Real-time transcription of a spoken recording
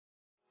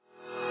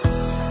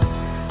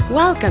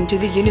Welcome to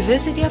the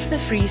University of the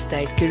Free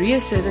State Career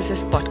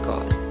Services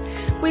podcast,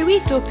 where we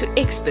talk to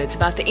experts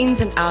about the ins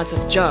and outs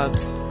of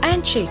jobs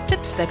and share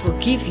tips that will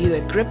give you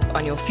a grip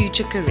on your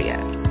future career.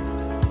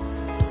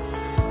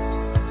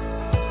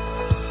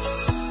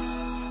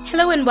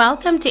 Hello and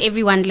welcome to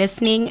everyone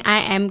listening. I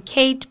am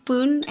Kate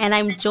Poon and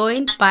I'm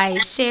joined by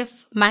Chef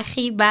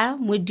Makhiba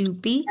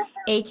Modupe,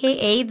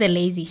 aka the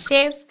Lazy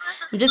Chef.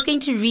 I'm just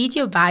going to read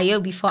your bio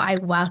before I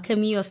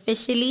welcome you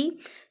officially.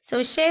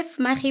 So Chef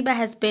Makhiba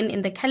has been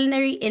in the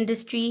culinary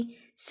industry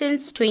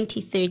since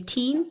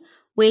 2013,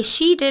 where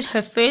she did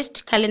her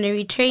first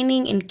culinary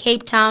training in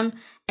Cape Town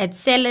at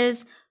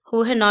Sellers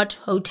Huguenot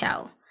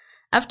Hotel.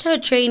 After her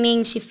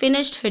training, she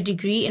finished her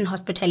degree in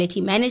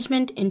hospitality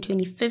management in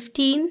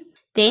 2015,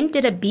 then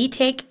did a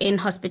BTech in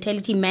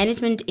hospitality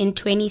management in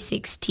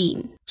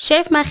 2016.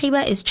 Chef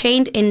Makhiba is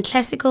trained in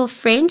classical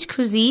French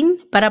cuisine,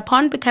 but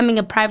upon becoming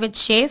a private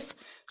chef,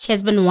 she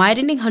has been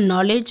widening her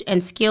knowledge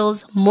and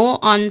skills more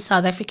on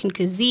South African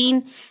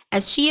cuisine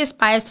as she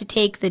aspires to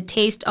take the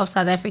taste of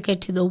South Africa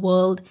to the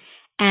world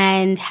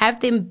and have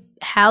them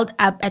held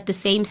up at the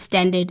same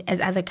standard as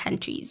other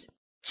countries.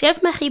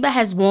 Chef Makhiba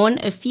has won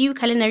a few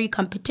culinary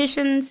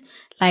competitions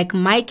like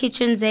My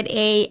Kitchen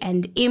ZA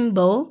and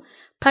Imbo,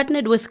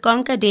 partnered with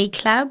Gonka Day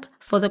Club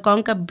for the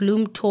Gonka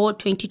Bloom Tour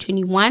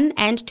 2021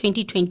 and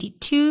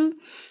 2022,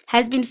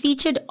 has been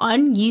featured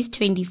on News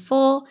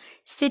 24,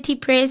 City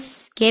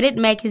Press, Get It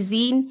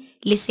Magazine,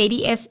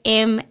 Lesedi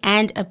FM,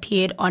 and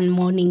appeared on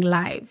Morning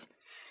Live.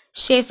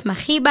 Chef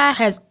Makhiba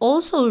has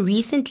also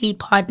recently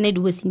partnered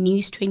with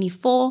News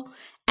 24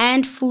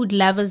 and Food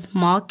Lovers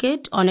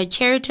Market on a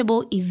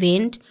charitable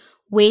event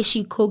where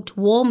she cooked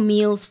warm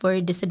meals for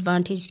a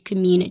disadvantaged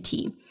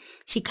community.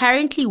 She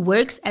currently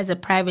works as a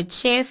private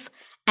chef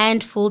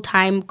and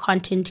full-time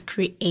content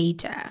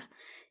creator.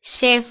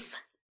 Chef,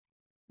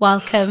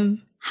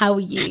 welcome. How are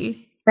you?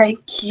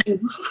 Thank you.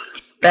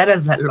 That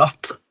is a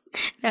lot.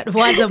 That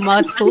was a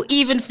mouthful,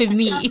 even for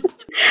me.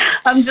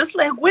 I'm just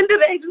like, when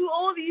did I do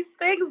all these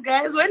things,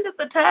 guys? When did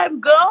the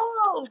time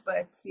go?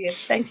 But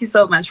yes, thank you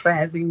so much for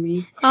having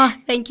me. Oh,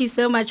 thank you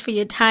so much for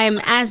your time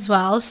as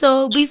well.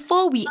 So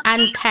before we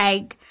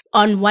unpack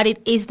on what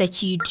it is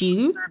that you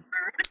do,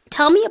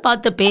 tell me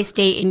about the best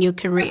day in your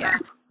career.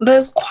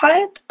 There's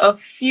quite a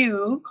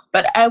few,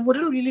 but I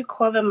wouldn't really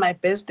call them my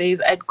best days.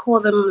 I'd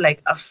call them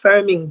like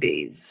affirming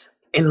days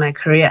in my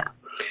career,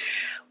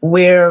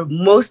 where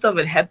most of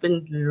it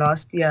happened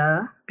last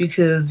year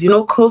because,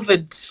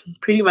 COVID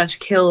pretty much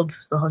killed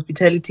the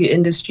hospitality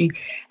industry.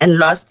 And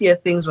last year,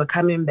 things were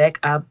coming back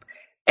up.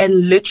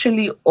 And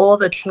literally all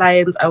the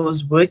clients I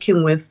was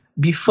working with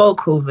before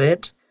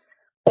COVID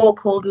all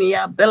called me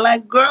up. They're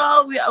like,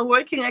 girl, we are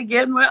working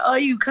again. Where are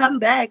you? Come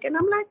back. And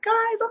I'm like,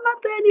 guys, I'm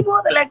not there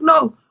anymore. They're like,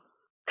 no,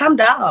 come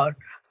down.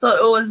 So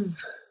it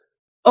was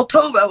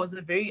October was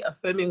a very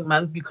affirming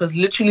month because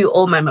literally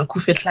all my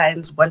Makufe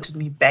clients wanted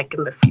me back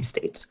in the Free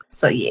State.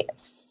 So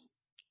yes.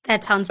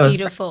 That sounds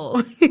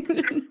beautiful.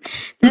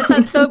 That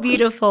sounds so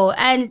beautiful.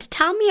 And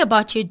tell me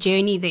about your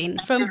journey then,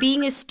 from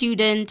being a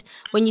student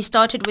when you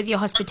started with your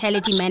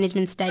hospitality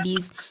management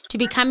studies to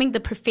becoming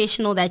the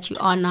professional that you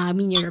are now. I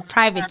mean, you're a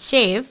private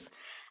chef.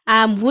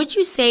 Would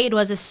you say it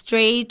was a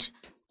straight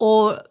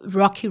or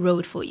rocky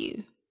road for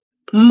you?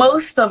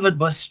 Most of it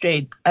was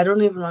straight. I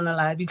don't even want to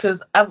lie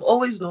because I've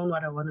always known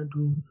what I want to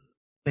do.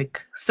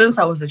 Like since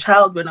I was a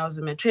child, when I was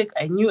a matric,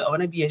 I knew I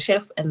want to be a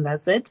chef and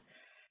that's it.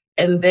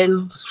 And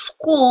then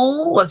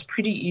school was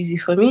pretty easy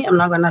for me, I'm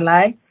not going to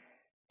lie.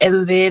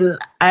 And then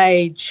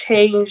I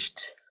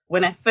changed,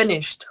 when I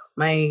finished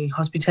my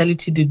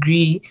hospitality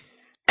degree,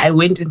 I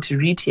went into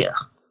retail.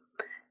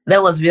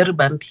 That was very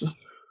bumpy.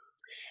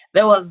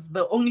 That was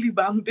the only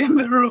bump in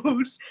the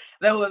road.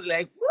 That was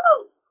like,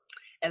 whoa.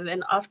 And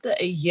then after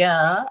a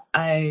year,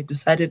 I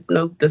decided,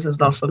 no, this is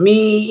not for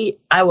me.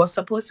 I was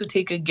supposed to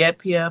take a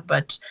gap year,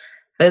 but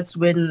that's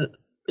when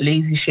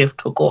Lazy Chef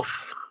took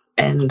off.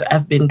 And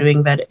I've been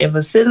doing that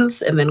ever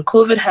since. And then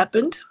COVID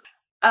happened.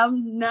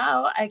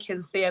 Now I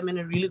can say I'm in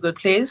a really good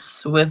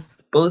place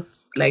with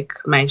both like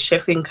my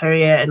chefing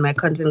career and my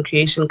content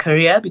creation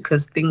career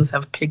because things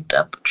have picked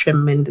up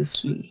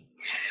tremendously.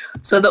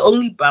 So the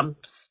only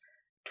bumps,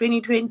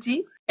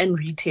 2020 and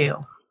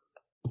retail.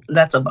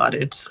 That's about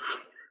it.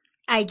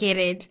 I get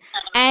it.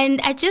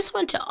 And I just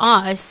want to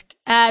ask,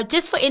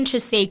 just for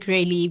interest's sake,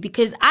 really,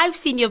 because I've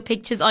seen your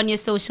pictures on your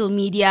social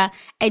media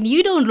and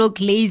you don't look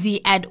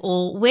lazy at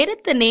all. Where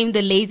did the name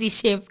The Lazy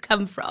Chef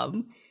come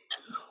from?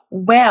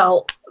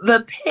 Well,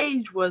 the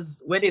page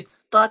was, when it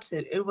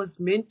started, it was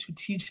meant to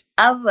teach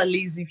other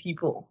lazy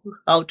people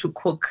how to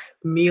cook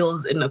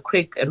meals in a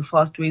quick and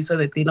fast way so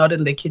that they're not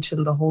in the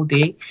kitchen the whole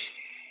day.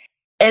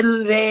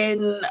 And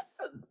then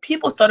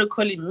people started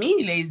calling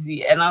me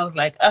lazy and I was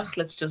like,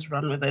 let's just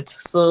run with it.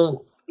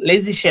 So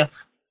Lazy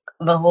Chef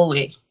the whole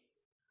way.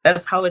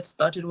 That's how it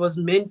started. It was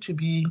meant to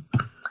be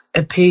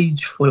a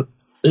page for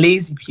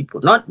lazy people,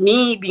 not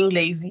me being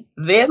lazy,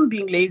 them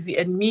being lazy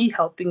and me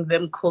helping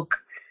them cook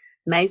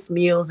nice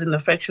meals in a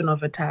fraction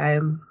of a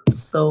time.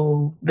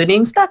 So the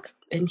name stuck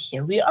and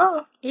here we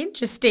are.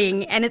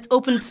 Interesting. And it's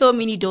opened so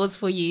many doors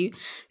for you.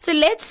 So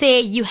let's say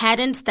you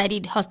hadn't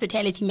studied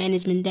hospitality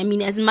management. I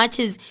mean, as much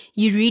as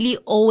you really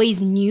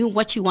always knew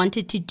what you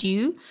wanted to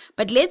do,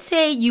 but let's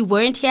say you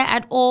weren't here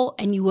at all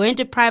and you weren't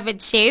a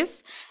private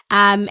chef,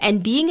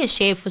 and being a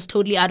chef was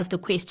totally out of the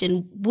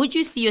question. Would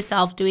you see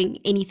yourself doing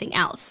anything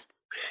else?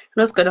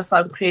 It's gonna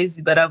sound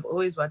crazy, but I've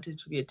always wanted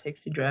to be a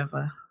taxi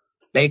driver.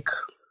 Like,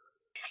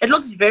 it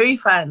looks very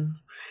fun.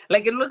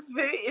 Like, it looks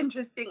very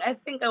interesting. I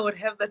think I would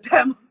have the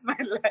time of my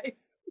life.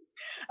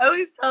 I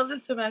always tell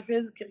this to my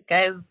friends,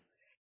 guys,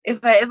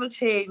 if I ever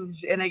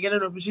change and I get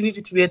an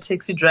opportunity to be a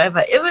taxi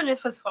driver, even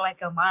if it's for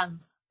like a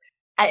month,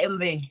 I am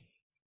there.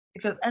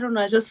 Because I don't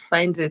know, I just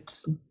find it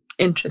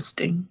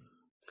interesting.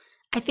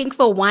 I think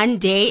for one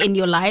day in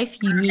your life,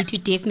 you need to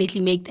definitely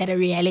make that a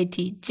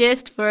reality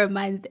just for a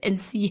month and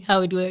see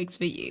how it works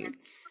for you.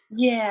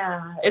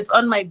 Yeah, it's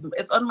on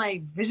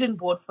my vision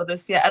board for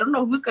this year. I don't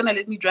know who's gonna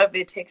let me drive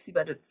their taxi,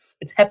 but it's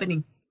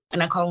happening,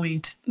 and I can't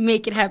wait.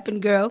 Make it happen,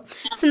 girl.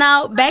 So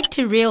now back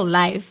to real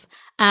life.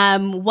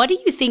 What do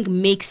you think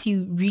makes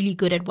you really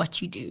good at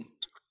what you do?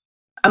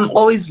 I'm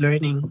always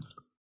learning.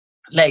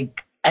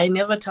 Like, I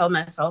never tell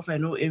myself I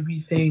know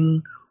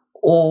everything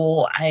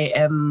or I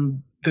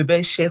am the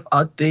best chef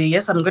out there.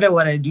 Yes, I'm good at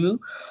what I do,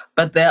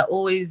 but there are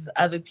always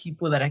other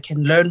people that I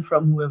can learn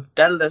from who have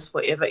done this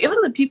forever.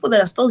 Even the people that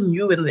are still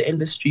new in the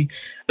industry.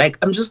 Like,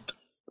 I'm just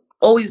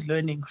always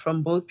learning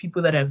from both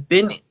people that have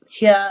been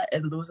here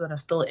and those that are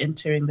still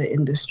entering the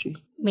industry.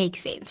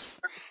 Makes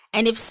sense.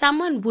 And if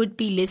someone would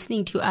be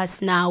listening to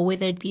us now,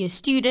 whether it be a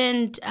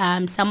student,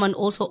 someone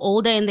also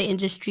older in the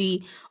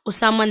industry, or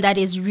someone that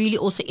is really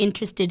also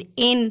interested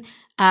in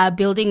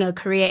building a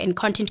career in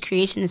content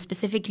creation, and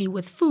specifically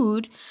with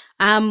food,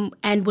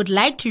 and would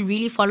like to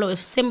really follow a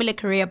similar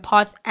career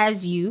path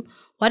as you,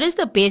 what is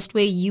the best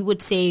way you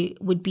would say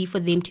would be for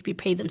them to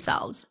prepare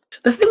themselves?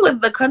 The thing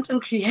with the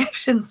content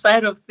creation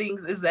side of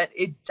things is that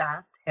it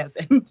just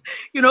happened.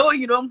 You know,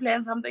 you don't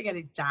plan something and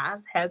it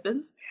just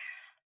happens.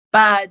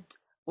 But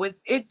with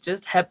it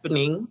just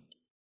happening,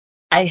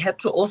 I had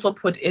to also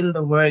put in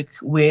the work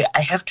where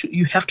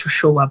you have to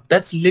show up.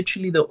 That's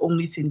literally the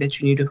only thing that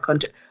you need with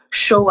content.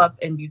 Show up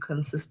and be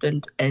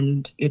consistent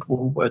and it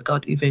will work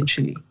out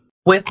eventually.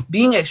 With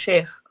being a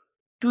chef,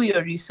 do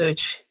your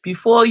research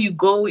before you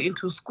go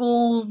into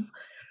schools,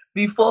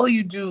 before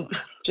you do,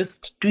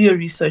 just do your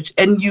research.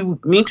 And you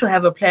need to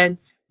have a plan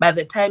by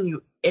the time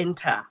you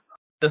enter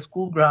the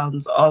school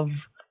grounds of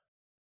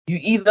you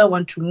either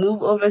want to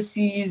move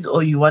overseas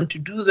or you want to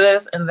do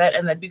this and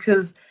that,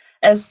 because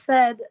as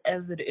sad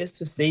as it is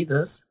to say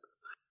this,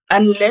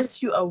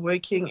 unless you are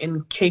working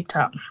in Cape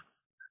Town,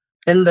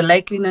 then the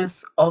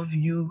likeliness of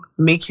you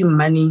making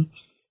money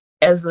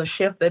as a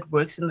chef that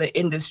works in the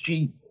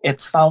industry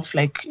itself,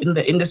 like in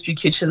the industry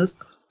kitchens,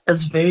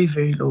 is very,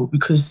 very low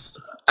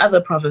because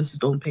other provinces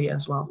don't pay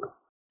as well.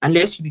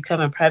 Unless you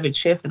become a private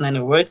chef and then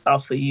it works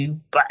out for you.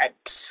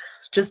 But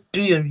just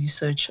do your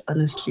research,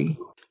 honestly.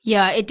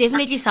 Yeah, it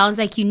definitely sounds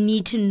like you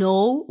need to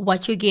know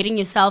what you're getting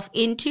yourself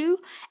into.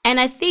 And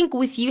I think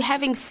with you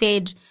having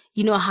said,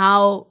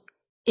 how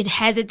it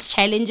has its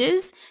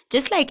challenges,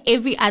 just like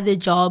every other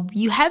job,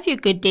 you have your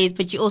good days,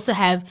 but you also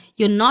have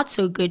your not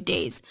so good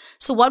days.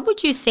 So what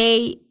would you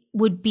say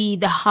would be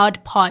the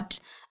hard part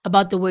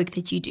about the work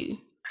that you do?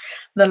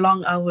 The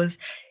long hours.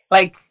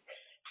 Like,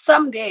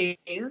 some days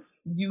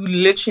you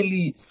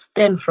literally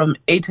stand from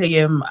 8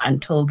 a.m.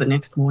 until the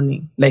next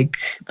morning. Like,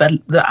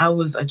 the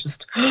hours are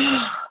just,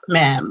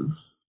 man,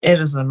 it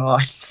is a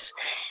lot.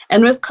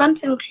 And with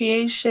content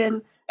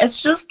creation,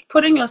 it's just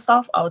putting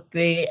yourself out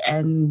there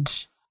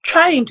and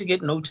trying to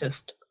get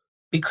noticed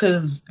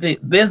because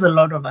there's a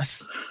lot of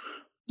us.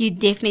 You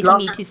definitely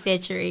need to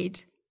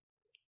saturate.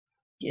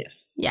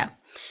 Yes. Yeah.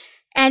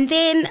 And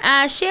then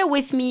share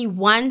with me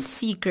one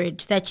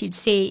secret that you'd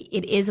say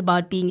it is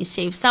about being a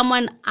chef.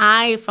 Someone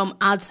I from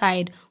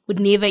outside would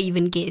never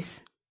even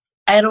guess.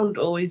 I don't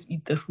always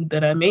eat the food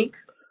that I make.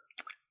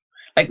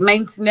 Like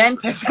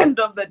 99%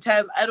 of the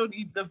time, I don't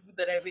eat the food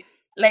that I make.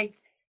 Like,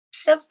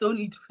 chefs don't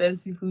eat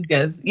fancy food,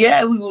 guys.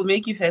 Yeah, we will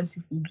make you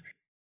fancy food.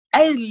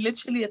 I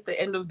literally, at the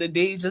end of the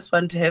day, just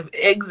want to have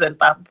eggs and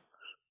pap.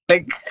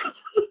 Like,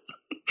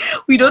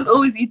 we don't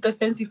always eat the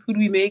fancy food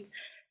we make.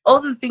 All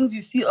the things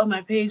you see on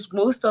my page,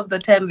 most of the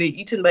time they're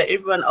eaten by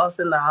everyone else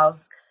in the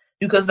house.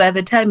 Because by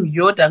the time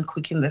you're done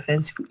cooking the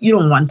fancy food, you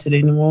don't want it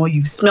anymore.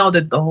 You've smelled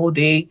it the whole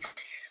day.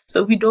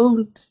 So we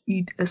don't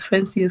eat as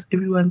fancy as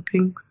everyone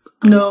thinks.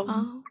 No.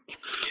 Oh.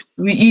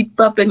 We eat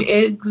pap and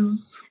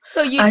eggs.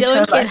 So you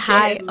don't get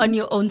high on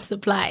your own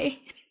supply.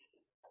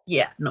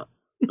 Yeah, no.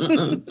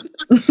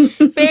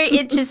 Very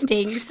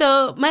interesting.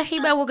 So,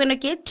 Makhiba, we're going to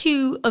get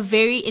to a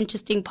very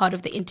interesting part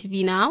of the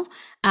interview now.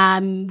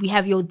 We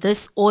have your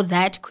this or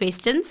that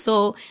question.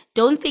 So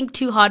don't think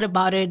too hard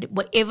about it.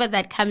 Whatever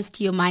that comes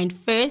to your mind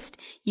first,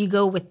 you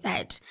go with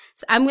that.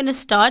 So I'm going to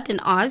start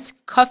and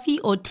ask, coffee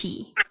or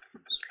tea?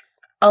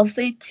 I'll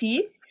say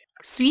tea.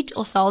 Sweet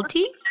or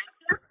salty?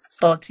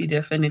 Salty,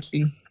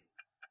 definitely.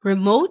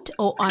 Remote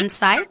or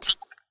on-site?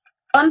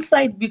 On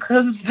site,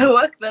 because the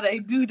work that I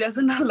do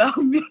doesn't allow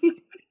me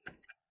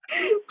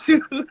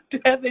to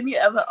have any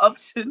other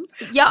option.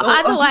 Yeah, So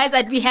otherwise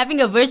I'd be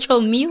having a virtual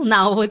meal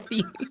now with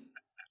you.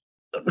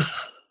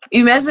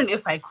 imagine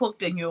if I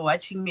cooked and you're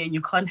watching me and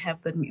you can't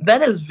have that meal.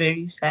 That is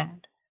very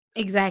sad.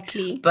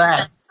 Exactly.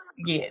 But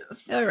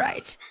yes. All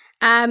right.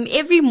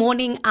 Every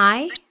morning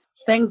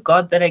Thank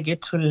God that I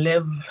get to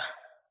live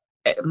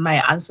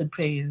my answered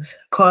prayers.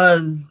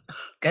 Cause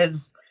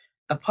guys,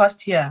 the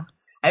past year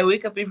I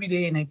wake up every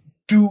day and I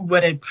do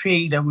what I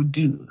prayed I would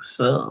do.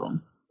 So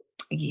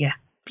yeah.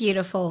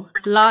 Beautiful.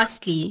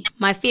 Lastly,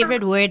 my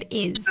favorite word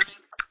is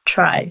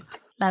Try.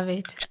 love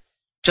it.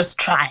 Just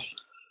try.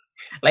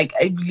 Like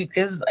I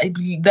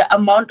believe the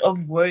amount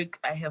of work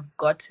I have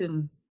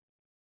gotten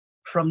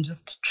from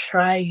just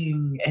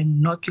trying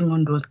and knocking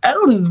on doors. I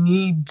don't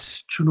need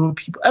to know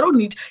people. I don't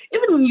need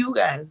even you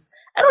guys.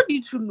 I don't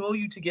need to know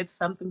you to get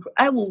something.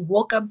 I will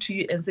walk up to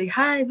you and say,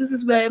 "Hi, this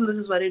is where I am. This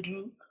is what I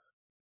do.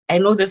 I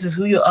know this is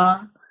who you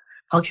are.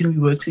 How can we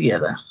work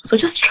together?" So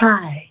just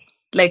try.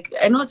 Like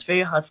I know it's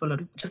very hard for a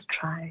lot of people. Just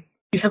try.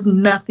 You have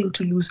nothing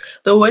to lose.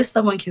 The worst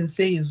someone can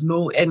say is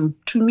no, and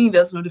to me,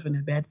 that's not even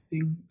a bad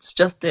thing. It's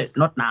just that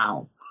not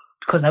now,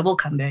 because I will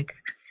come back.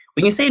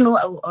 When you say no,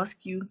 I will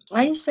ask you, why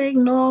are you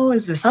saying no?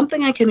 Is there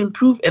something I can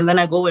improve? And then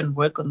I go and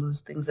work on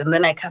those things. And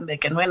then I come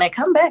back. And when I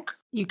come back,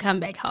 You come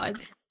back hard.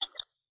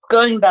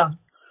 going down.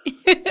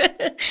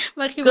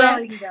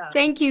 Makhiba,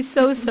 thank you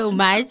so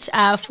much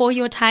for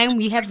your time.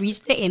 We have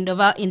reached the end of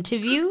our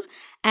interview.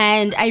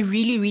 And I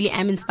really, really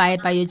am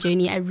inspired by your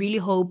journey. I really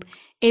hope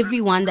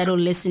everyone that will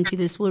listen to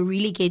this will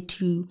really get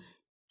to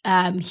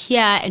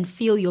hear and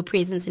feel your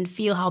presence and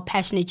feel how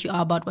passionate you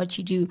are about what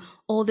you do.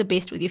 All the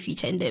best with your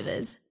future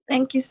endeavors.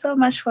 Thank you so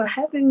much for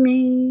having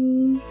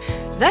me.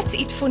 That's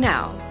it for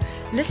now.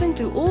 Listen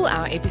to all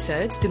our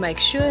episodes to make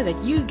sure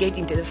that you get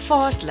into the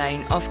fast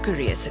lane of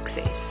career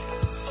success.